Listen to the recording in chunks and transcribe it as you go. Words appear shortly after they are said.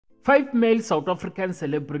5 male South African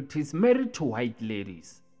celebrities married to white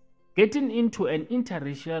ladies. Getting into an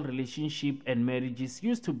interracial relationship and marriages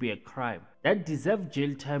used to be a crime that deserved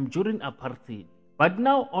jail time during apartheid. But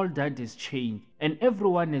now all that is changed and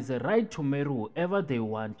everyone has a right to marry whoever they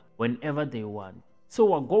want, whenever they want. So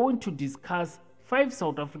we're going to discuss 5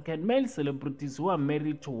 South African male celebrities who are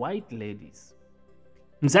married to white ladies.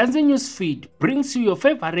 Mzansi Newsfeed brings you your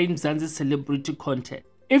favorite Mzansi celebrity content.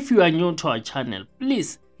 If you are new to our channel,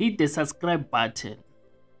 please hit the subscribe button.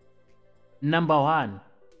 Number 1.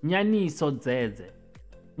 Nyaniso Dzedze.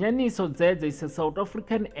 Nyaniso Dzedze is a South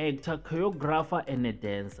African actor, choreographer and a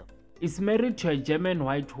dancer. Is married to a German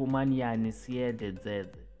white woman, Nyaniso Dzedze.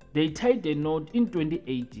 They tied a knot in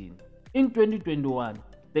 2018. In 2021,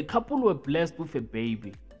 the couple were blessed with a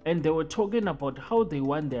baby and they were talking about how they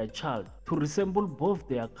want their child to resemble both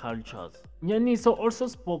their cultures. Nyaniso also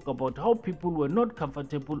spoke about how people were not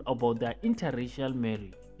comfortable about their interracial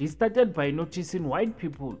marriage. He started by noticing white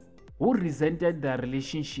people who resented their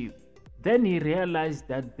relationship. Then he realized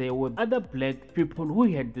that there were other black people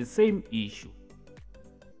who had the same issue.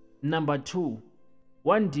 Number 2.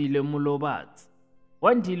 Wandile Mlobatsi.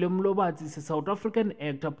 Wandile Mlobatsi is a South African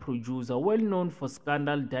actor producer well known for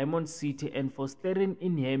Scandal, Diamond City and for starring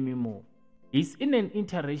in Hemi Mo. He's in an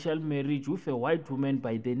interracial marriage with a white woman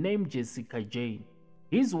by the name Jessica Jane.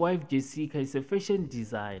 His wife Jessica is a fashion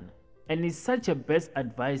designer and is such a best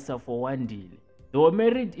advisor for Wandile. They were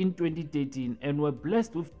married in 2013 and were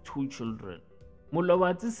blessed with 2 children.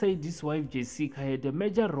 Mlobatsi said his wife Jessica had a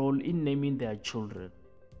major role in naming their children.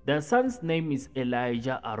 Their son's name is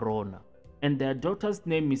Elijah Arona and their daughter's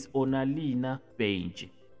name is Onalina Benji.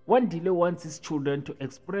 Wandile wants his children to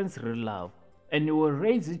experience real love and he will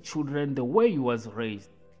raise his children the way he was raised.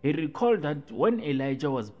 He recalled that when Elijah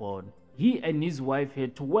was born, he and his wife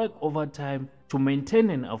had to work overtime to maintain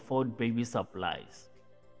and afford baby supplies.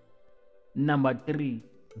 Number 3.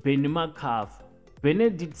 Benni McCarthy.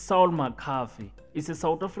 Benedict Saul McCarthy is a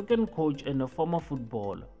South African coach and a former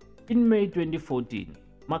footballer. In May 2014,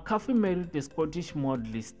 McCarthy married the Scottish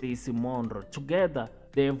model Stacey Monroe. Together,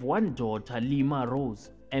 they have 1 daughter, Lima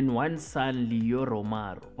Rose, and 1 son, Leo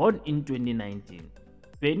Romaro, born in 2019.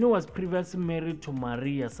 Benni was previously married to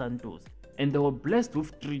Maria Santos, and they were blessed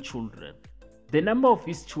with 3 children. The number of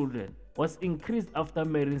his children was increased after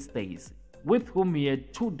marrying Stacey, with whom he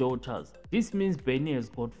had 2 daughters. This means Benni has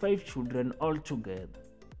got 5 children altogether.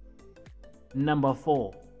 Number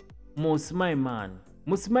 4. Musi Maimane.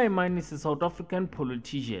 Musi Maimane is a South African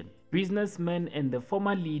politician, businessman and the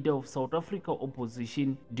former leader of South Africa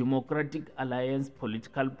opposition Democratic Alliance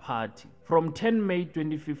political party from 10 May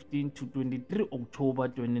 2015 to 23 October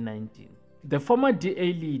 2019. The former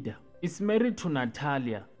DA leader is married to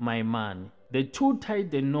Natalia Maimane. The two tied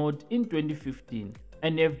the knot in 2015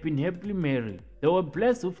 and have been happily married. They were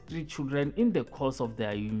blessed with 3 children in the course of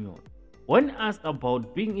their union. When asked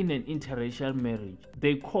about being in an interracial marriage,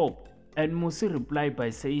 they coped, and Musi replied by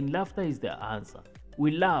saying laughter is the answer.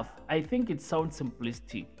 We laugh. I think it sounds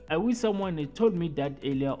simplistic. I wish someone had told me that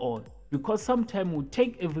earlier on, because sometimes we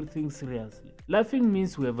take everything seriously. Laughing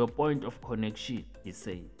means we have a point of connection, he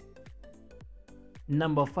said.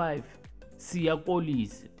 Number 5.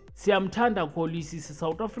 Kolisi. Siyamthanda Kolisi is a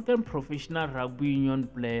South African professional rugby union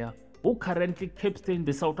player who currently captains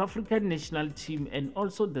the South African national team and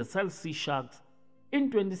also the South Sea Sharks. In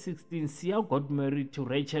 2016, Sia got married to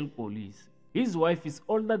Rachel Kolisi. His wife is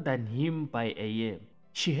older than him by a year.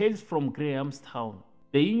 She hails from Grahamstown.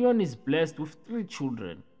 The union is blessed with 3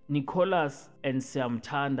 children, Nicholas and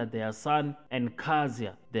Siyamthanda, their son, and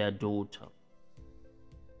Kazia, their daughter.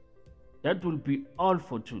 That will be all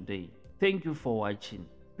for today. Thank you for watching.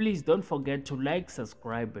 Please don't forget to like,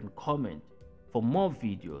 subscribe and comment for more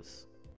videos.